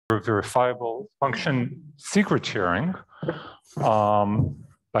Verifiable function secret sharing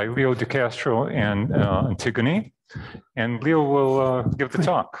by Leo de Castro and Anitgoni. And Leo will give the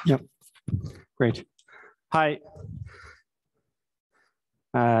talk. Yep, great. Hi.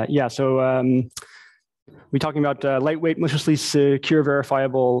 We're talking about lightweight, maliciously secure,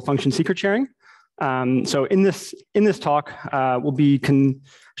 verifiable function secret sharing. So in this talk, we'll be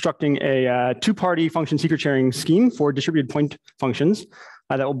constructing a two-party function secret sharing scheme for distributed point functions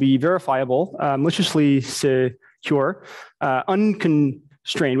that will be verifiable, maliciously secure,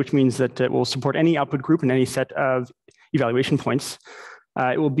 unconstrained, which means that it will support any output group and any set of evaluation points.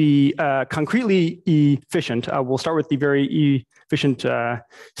 It will be concretely efficient. We'll start with the very efficient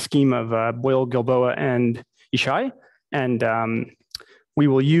scheme of Boyle, Gilboa, and Ishai. And we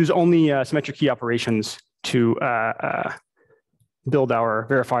will use only symmetric key operations to build our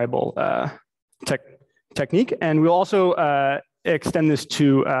verifiable technique. And we'll also extend this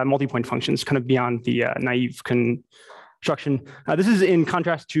to multi-point functions, kind of beyond the naive construction. This is in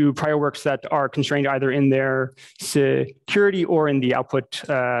contrast to prior works that are constrained either in their security or in the output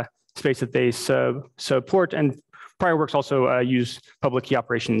space that they support. And prior works also use public key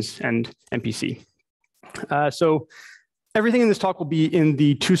operations and MPC. So everything in this talk will be in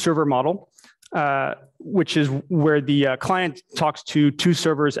the two-server model, which is where the client talks to two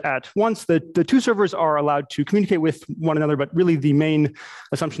servers at once. The two servers are allowed to communicate with one another, but really the main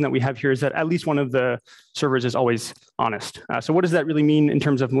assumption that we have here is that at least one of the servers is always honest. So what does that really mean in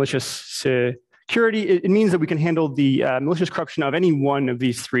terms of malicious security? It means that we can handle the malicious corruption of any one of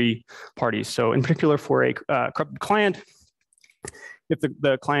these three parties. So in particular for a corrupted client, if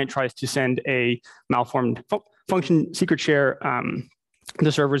the client tries to send a malformed function secret share,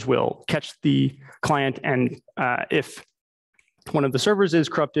 the servers will catch the client, and if one of the servers is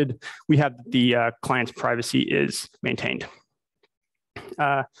corrupted, we have the client's privacy is maintained.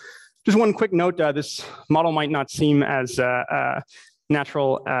 Just one quick note, this model might not seem as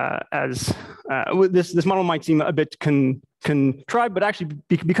natural as, this model might seem a bit contrived, but actually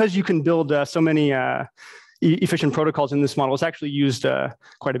because you can build so many efficient protocols in this model, it's actually used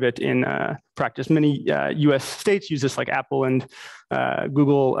quite a bit in practice. Many US states use this, like Apple and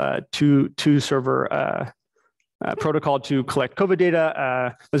Google, two-server protocol to collect COVID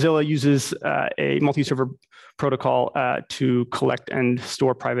data. Mozilla uses a multi-server protocol to collect and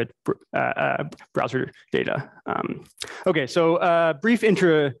store private browser data. Okay, so brief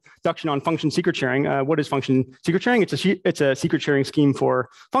introduction on function secret sharing. What is function secret sharing? It's a secret sharing scheme for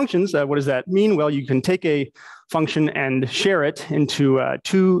functions. What does that mean? Well, you can take a function and share it into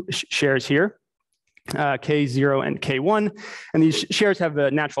two shares here, K0 and K1. And these shares have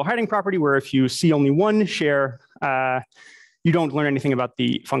a natural hiding property where if you see only one share, you don't learn anything about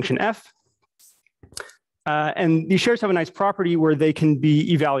the function f. And these shares have a nice property where they can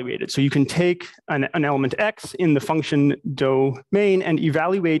be evaluated. So you can take an element x in the function domain and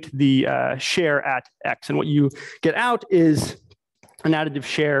evaluate the share at x. And what you get out is an additive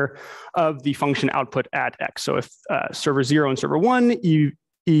share of the function output at x. So if server 0 and server 1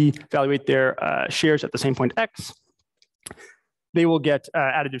 evaluate their shares at the same point x, they will get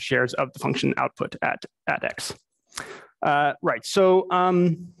additive shares of the function output at x. Right, so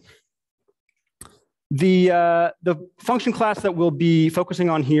the function class that we'll be focusing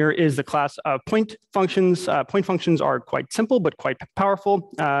on here is the class of point functions. Point functions are quite simple, but quite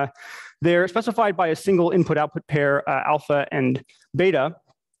powerful. They're specified by a single input-output pair, alpha and beta.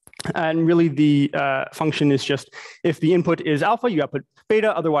 And really the function is just, if the input is alpha, you output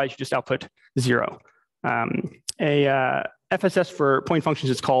beta, otherwise you just output 0. A FSS for point functions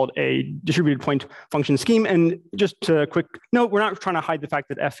is called a distributed point function scheme. And just a quick note, we're not trying to hide the fact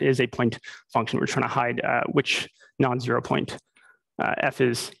that f is a point function. We're trying to hide which non-zero point f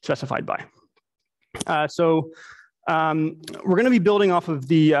is specified by. We're going to be building off of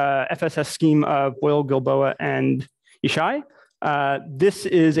the FSS scheme of Boyle, Gilboa, and Ishai. This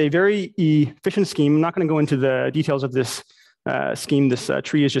is a very efficient scheme. I'm not going to go into the details of this scheme. This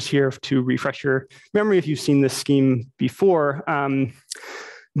tree is just here to refresh your memory if you've seen this scheme before.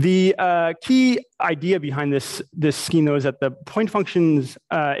 The key idea behind this scheme, though, is that the point functions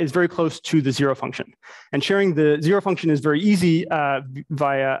is very close to the 0 function. And sharing the 0 function is very easy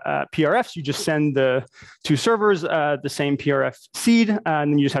via PRFs. You just send the two servers the same PRF seed,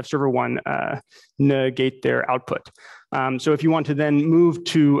 and then you just have server 1 negate their output. So if you want to then move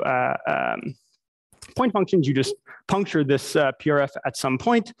to point functions, you just puncture this PRF at some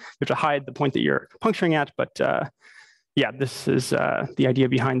point. You have to hide the point that you're puncturing at, but yeah, this is the idea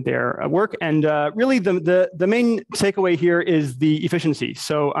behind their work. And really the main takeaway here is the efficiency.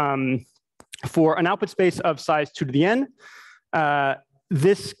 So for an output space of size 2 to the n,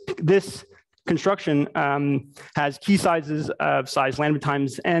 this construction has key sizes of size lambda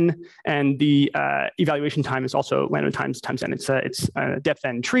times n, and the evaluation time is also lambda times n. It's a depth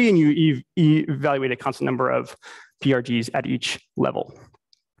n tree, and you evaluate a constant number of PRGs at each level.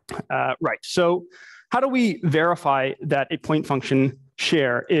 Right. So how do we verify that a point function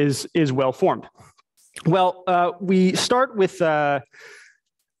share is well formed? Well, we start with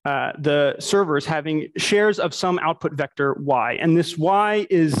the servers having shares of some output vector y, and this y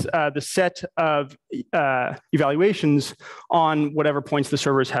is the set of evaluations on whatever points the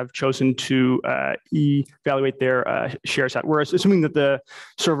servers have chosen to evaluate their shares at. We're assuming that the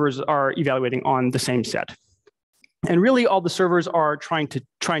servers are evaluating on the same set. And really, all the servers are trying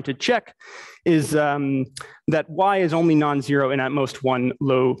to check is that y is only non-zero in at most one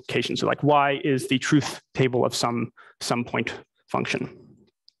location. So, like y is the truth table of some point function.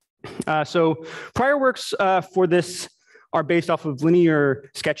 So prior works for this are based off of linear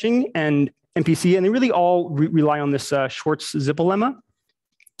sketching and MPC, and they really all rely on this Schwartz-Zippel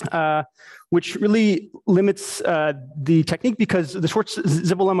lemma, which really limits the technique because the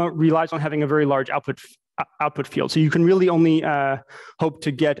Schwartz-Zippel lemma relies on having a very large output field. So you can really only hope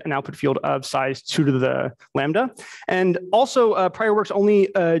to get an output field of size 2 to the lambda. And also prior works only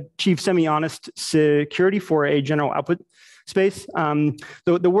achieve semi-honest security for a general output space. The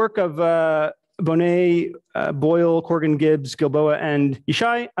work of Bonnet, Boyle, Corrigan, Gibbs, Gilboa, and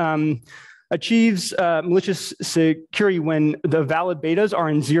Ishai achieves malicious security when the valid betas are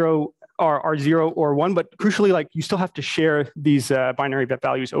in zero or 1, but crucially, like you still have to share these binary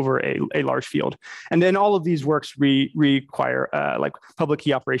values over a large field. And then all of these works require like public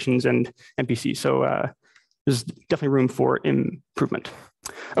key operations and MPC. So there's definitely room for improvement.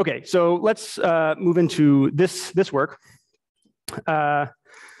 Okay, so let's move into this work.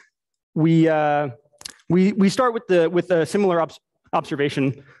 We start with a similar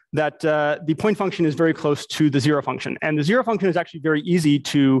observation that the point function is very close to the zero function. And the zero function is actually very easy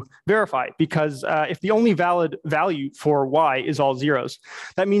to verify because if the only valid value for y is all zeros,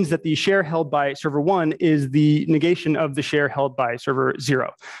 that means that the share held by server 1 is the negation of the share held by server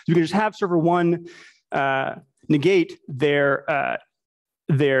 0. So you can just have server 1 negate their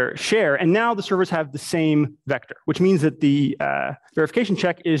share, and now the servers have the same vector, which means that the verification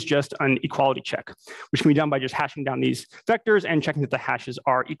check is just an equality check, which can be done by just hashing down these vectors and checking that the hashes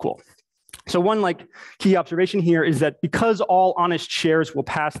are equal. So one like key observation here is that because all honest shares will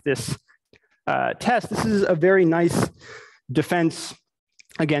pass this test, this is a very nice defense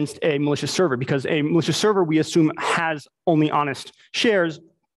against a malicious server, because a malicious server we assume has only honest shares.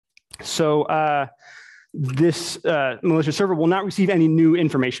 So this malicious server will not receive any new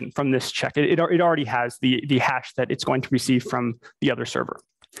information from this check. It already has the hash that it's going to receive from the other server.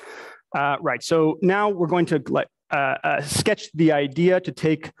 Right, so now we're going to sketch the idea to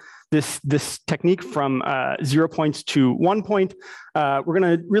take this technique from 0 points to 1 point. We're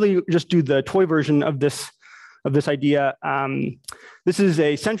going to really just do the toy version of this idea. This is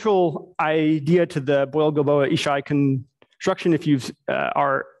a central idea to the Boyle-Gilboa-Ishai construction. If you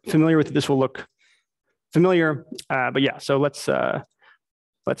are familiar with it, this will look familiar, but yeah, so let's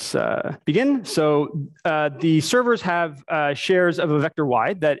begin. So the servers have shares of a vector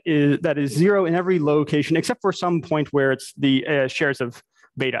y that is 0 in every location except for some point where it's the shares of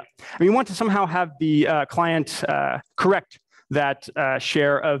beta. And we want to somehow have the client correct that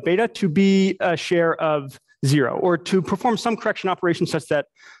share of beta to be a share of 0, or to perform some correction operation such that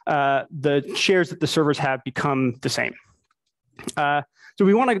the shares that the servers have become the same. So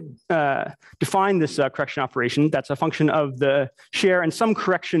we want to define this correction operation that's a function of the share and some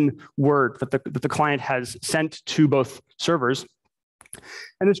correction word that the client has sent to both servers.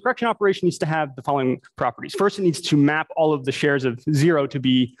 And this correction operation needs to have the following properties. First, it needs to map all of the shares of 0 to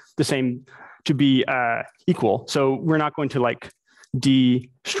be the same, to be equal. So we're not going to like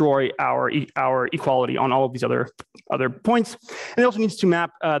destroy our equality on all of these other points. And it also needs to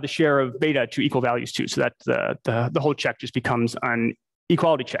map the share of beta to equal values too, so that the whole check just becomes an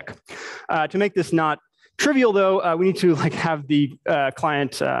equality check. To make this not trivial though, we need to like have the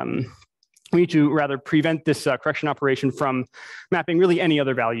client, we need to rather prevent this correction operation from mapping really any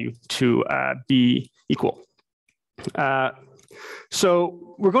other value to be equal.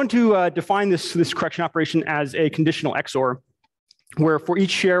 So we're going to define this correction operation as a conditional XOR, where for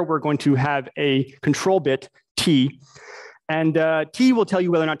each share, we're going to have a control bit T, and T will tell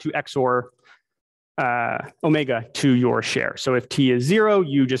you whether or not to XOR omega to your share. So if T is 0,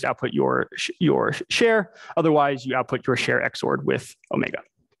 you just output your share. Otherwise, you output your share XORed with omega.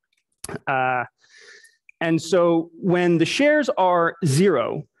 And so when the shares are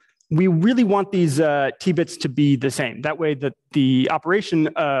 0, we really want these t-bits to be the same. That way that the operation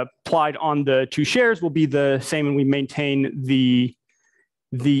applied on the two shares will be the same, and we maintain the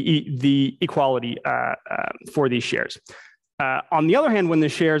equality for these shares. On the other hand, when the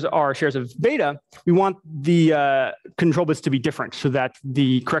shares are shares of beta, we want the control bits to be different so that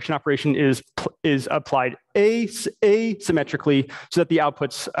the correction operation is applied asymmetrically so that the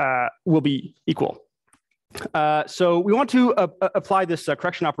outputs will be equal. So we want to apply this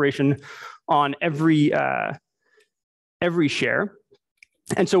correction operation on every share.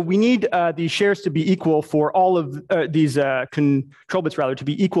 And so we need these shares to be equal for all of these control bits, rather, to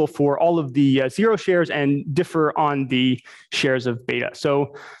be equal for all of the 0 shares and differ on the shares of beta.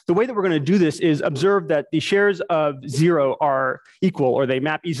 So the way that we're going to do this is observe that the shares of 0 are equal, or they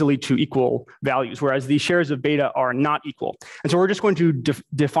map easily to equal values, whereas the shares of beta are not equal. And so we're just going to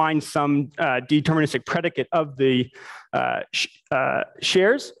define some deterministic predicate of the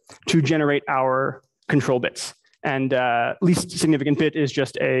shares to generate our control bits. And least significant bit is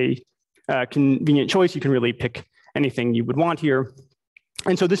just a convenient choice. You can really pick anything you would want here.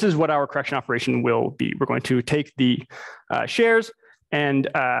 And so this is what our correction operation will be. We're going to take the shares and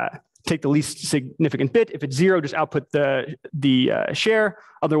take the least significant bit. If it's 0, just output the share.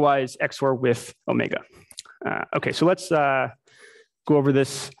 Otherwise, XOR with omega. OK, so let's go over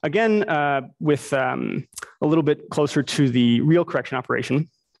this again with a little bit closer to the real correction operation.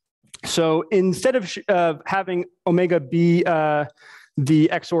 So instead of having omega be the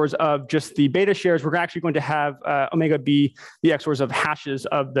XORs of just the beta shares, we're actually going to have omega be the XORs of hashes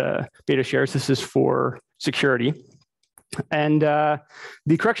of the beta shares. This is for security. And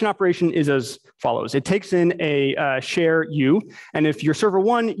the correction operation is as follows. It takes in a share U, and if you're server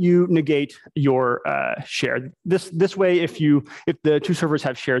 1, you negate your share. This way, if the two servers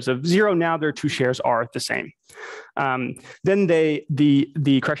have shares of 0, now their two shares are the same. Then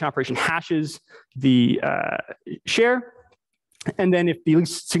the correction operation hashes the share, and then if the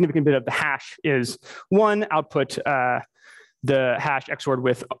least significant bit of the hash is 1, output the hash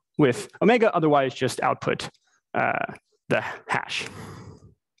XORed with omega. Otherwise, just output the hash.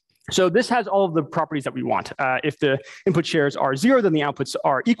 So this has all of the properties that we want. If the input shares are 0, then the outputs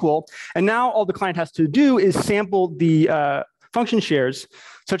are equal. And now all the client has to do is sample the function shares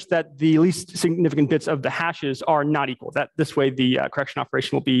such that the least significant bits of the hashes are not equal. This way, the correction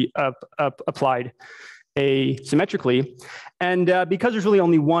operation will be applied asymmetrically. And because there's really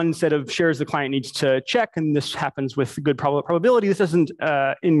only one set of shares the client needs to check, and this happens with good probability, this doesn't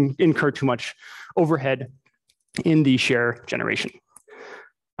incur too much overhead in the share generation.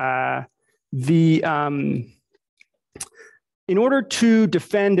 In order to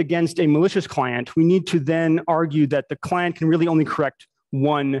defend against a malicious client, we need to then argue that the client can really only correct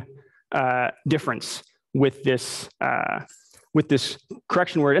one difference with this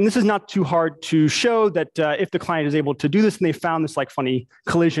correction word. And this is not too hard to show that if the client is able to do this, and they found this like funny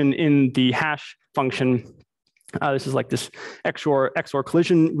collision in the hash function. This is like this XOR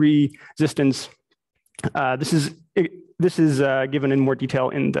collision resistance. This is given in more detail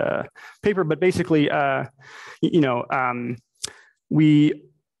in the paper, but basically, we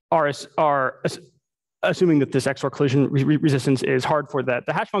are assuming that this XOR collision resistance is hard for the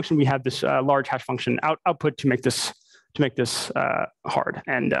hash function. We have this large hash function output to make this hard.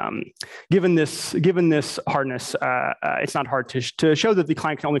 And given this hardness, it's not hard to show that the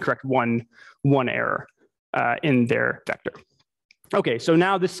client can only correct one error in their vector. Okay, so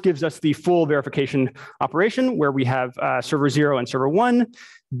now this gives us the full verification operation where we have server 0 and server 1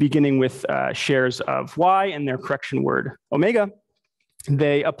 beginning with shares of y and their correction word omega.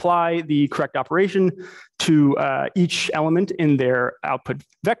 They apply the correct operation to each element in their output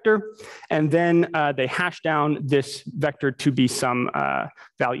vector, and then they hash down this vector to be some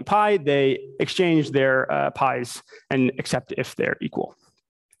value pi. They exchange their pi's and accept if they're equal.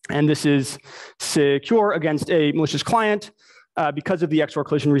 And this is secure against a malicious client because of the XOR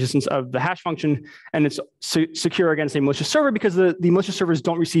collision resistance of the hash function, and it's secure against a malicious server because the malicious servers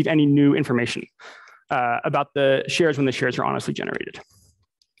don't receive any new information about the shares when the shares are honestly generated.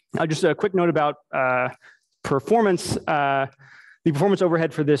 Just a quick note about performance. The performance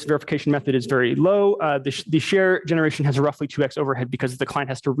overhead for this verification method is very low. The share generation has a roughly 2x overhead because the client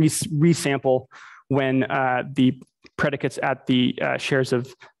has to resample when the predicates at the shares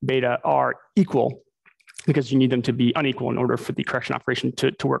of beta are equal, because you need them to be unequal in order for the correction operation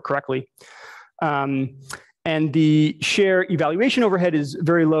to work correctly. And the share evaluation overhead is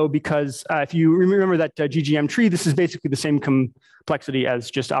very low because if you remember that GGM tree, this is basically the same complexity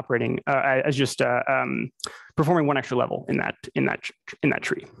as just operating, performing one extra level in that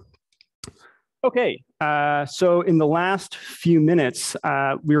tree. Okay, so in the last few minutes,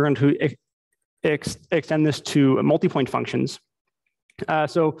 we're going to extend this to multi-point functions.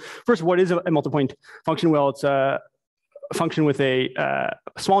 So first, what is a multi-point function? Well, it's a function with a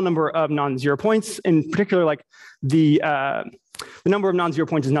small number of non-zero points. In particular, like the number of non-zero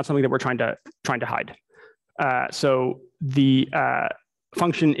points is not something that we're trying to hide. So the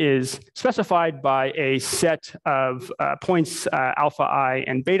function is specified by a set of points, alpha I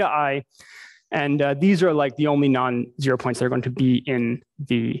and beta I. And these are like the only non-zero points that are going to be in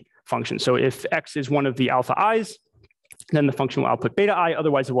the function. So if x is one of the alpha i's, then the function will output beta I,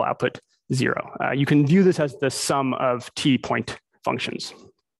 otherwise it will output 0. You can view this as the sum of t-point functions.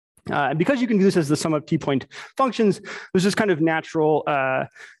 And because you can view this as the sum of t-point functions, there's this kind of natural,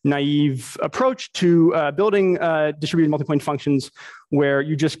 naive approach to building distributed multi-point functions where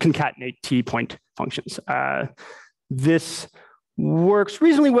you just concatenate t-point functions. This works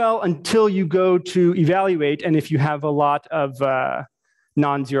reasonably well until you go to evaluate, and if you have a lot of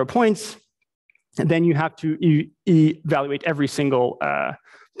non-zero points, then you have to evaluate every single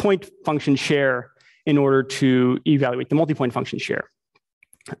point function share in order to evaluate the multi-point function share.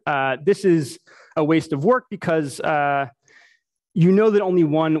 This is a waste of work because you know that only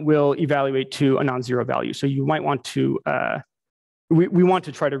one will evaluate to a non-zero value. So you might want to, we want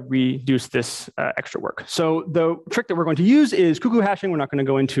to try to reduce this extra work. So the trick that we're going to use is cuckoo hashing. We're not going to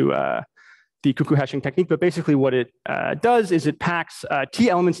go into the cuckoo hashing technique, but basically what it does is it packs t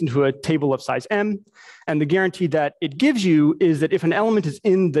elements into a table of size m. And the guarantee that it gives you is that if an element is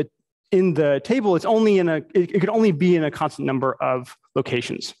in the table, it's only it could only be in a constant number of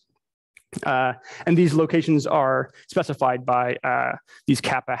locations. And these locations are specified by these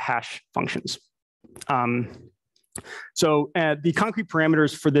kappa hash functions. So the concrete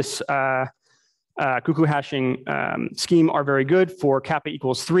parameters for this cuckoo hashing scheme are very good. For kappa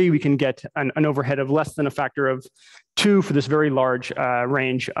equals 3, we can get an overhead of less than a factor of 2 for this very large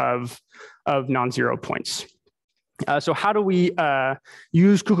range of non-zero points. So how do we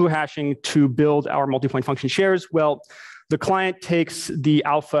use cuckoo hashing to build our multi-point function shares? Well, the client takes the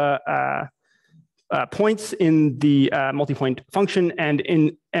alpha points in the multi-point function and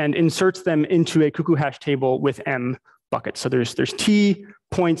inserts them into a cuckoo hash table with m buckets. So there's t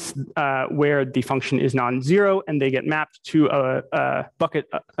points where the function is non-zero, and they get mapped to a bucket,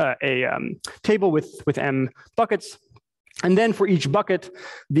 table with m buckets. And then for each bucket,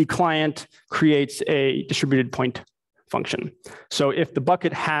 the client creates a distributed point function. So if the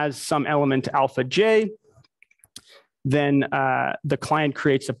bucket has some element alpha j, then the client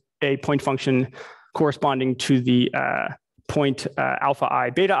creates a point function corresponding to the point alpha I,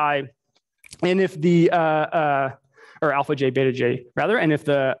 beta I. And if the, or alpha j, beta j, rather, and if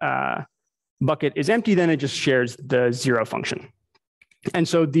the bucket is empty, then it just shares the 0 function. And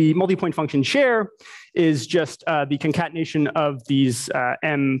so the multi-point function share is just the concatenation of these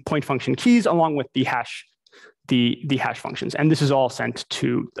m point function keys along with the hash, the hash functions. And this is all sent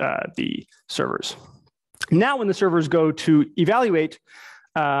to the servers. Now, when the servers go to evaluate,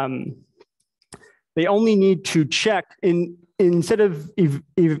 they only need to check instead of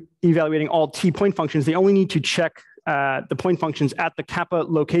evaluating all t point functions, they only need to check the point functions at the kappa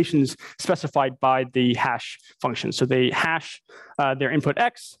locations specified by the hash function. So they hash their input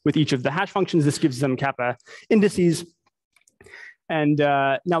x with each of the hash functions. This gives them kappa indices. And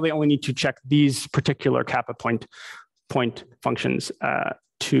now they only need to check these particular kappa point functions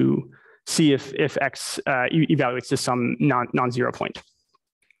to see if x evaluates to some non-zero point.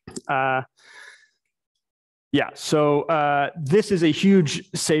 Yeah, so this is a huge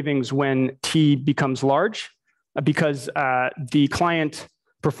savings when t becomes large, because the client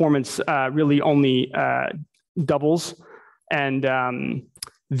performance really only doubles, and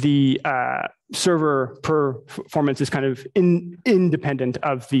the server performance is kind of independent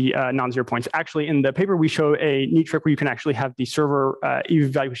of the non-zero points. Actually, in the paper, we show a neat trick where you can actually have the server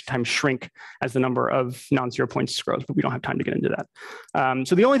evaluation time shrink as the number of non-zero points grows, but we don't have time to get into that.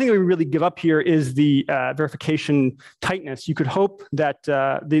 So the only thing that we really give up here is the verification tightness. You could hope that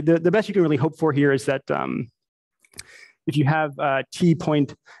the best you can really hope for here is that if you have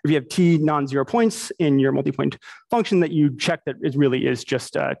t non-zero points in your multi-point function, that you check that it really is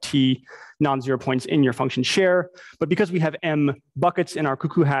just t non-zero points in your function share. But because we have m buckets in our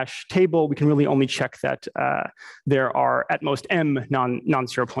cuckoo hash table, we can really only check that there are at most m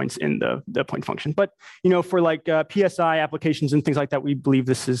non-zero points in the point function. But for like PSI applications and things like that, we believe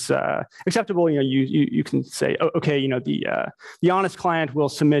this is acceptable. You can say, oh, okay, the honest client will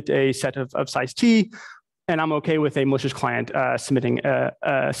submit a set of size t, and I'm okay with a malicious client submitting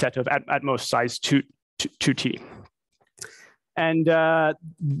a set of at most size 2t. And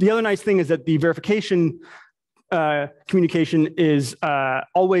the other nice thing is that the verification communication is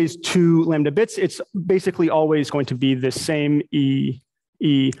always 2 lambda bits. It's basically always going to be the same E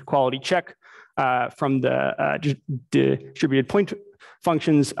quality check from the distributed point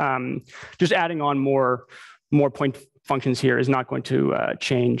functions. Just adding on more point functions here is not going to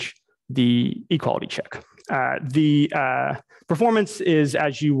change the equality check. The performance is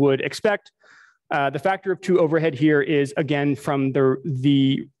as you would expect. The factor of 2 overhead here is again from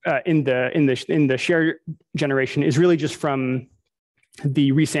the share generation is really just from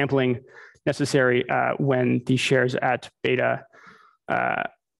the resampling necessary when the shares at beta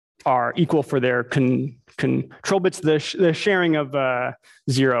are equal for their control bits. The sharing of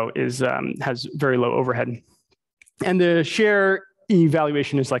 0 is has very low overhead, and the share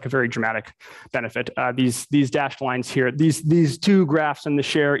evaluation is like a very dramatic benefit. These dashed lines here, these 2 graphs and the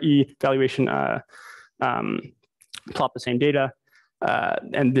share evaluation plot the same data,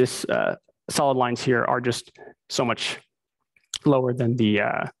 and this solid lines here are just so much lower than the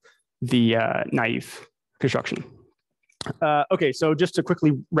naive construction. Okay, so just to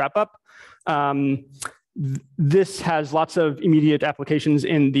quickly wrap up, this has lots of immediate applications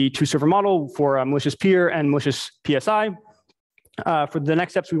in the 2-server model for malicious peer and malicious PSI. For the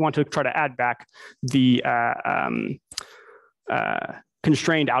next steps, we want to try to add back the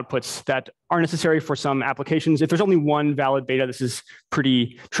constrained outputs that are necessary for some applications. If there's only one valid beta, this is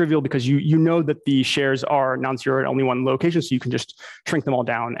pretty trivial because you know that the shares are non-zero at only one location, so you can just shrink them all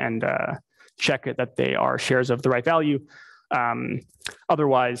down and check it that they are shares of the right value.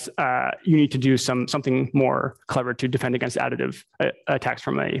 Otherwise, you need to do something more clever to defend against additive attacks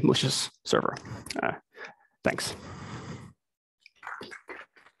from a malicious server. Thanks.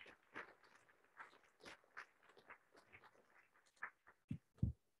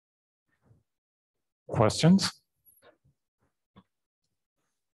 Questions?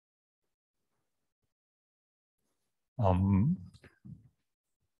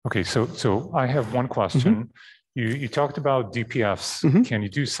 Okay, so I have one question. You talked about DPFs. Can you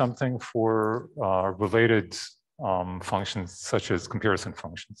do something for related functions such as comparison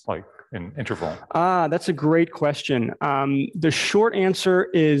functions, like an interval? That's a great question. The short answer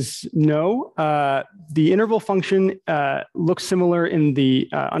is no. The interval function looks similar in the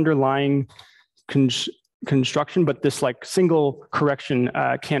underlying construction, but this like single correction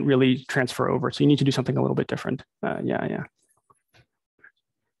can't really transfer over. So you need to do something a little bit different. Yeah.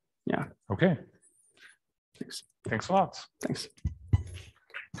 Okay. Thanks. Thanks a lot. Thanks.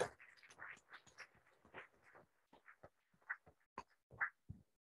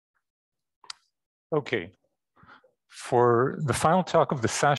 Okay. For the final talk of the session,